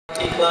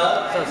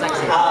club.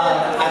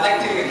 I'd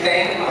like to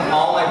thank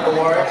all my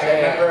board.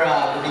 I remember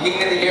the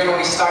beginning of the year when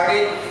we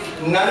started,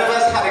 none of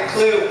us had a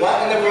clue what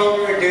in the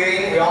world we were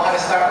doing. We all had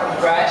to start from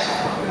fresh.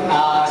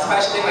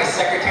 Especially my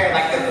secretary, I'd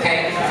like to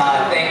thank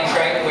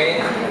Trey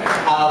Wynn.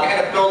 We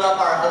had to build up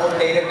our whole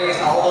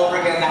database all over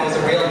again. That was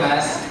a real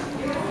mess.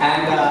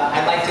 And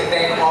I'd like to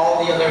thank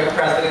all the other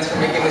presidents for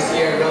making this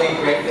year really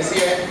great this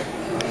year.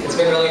 It's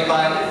been really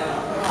fun.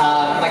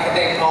 I'd like to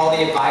thank all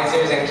the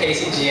advisors and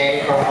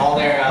KCGA for all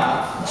their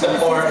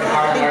support and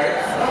hard work.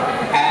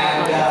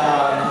 And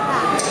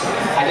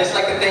I'd just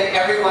like to thank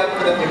everyone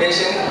for the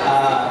division.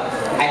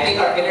 I think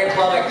our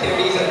inter-club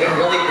activities have been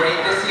really great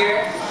this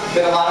year. It's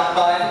been a lot of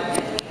fun.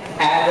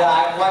 And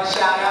I have one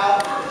shout out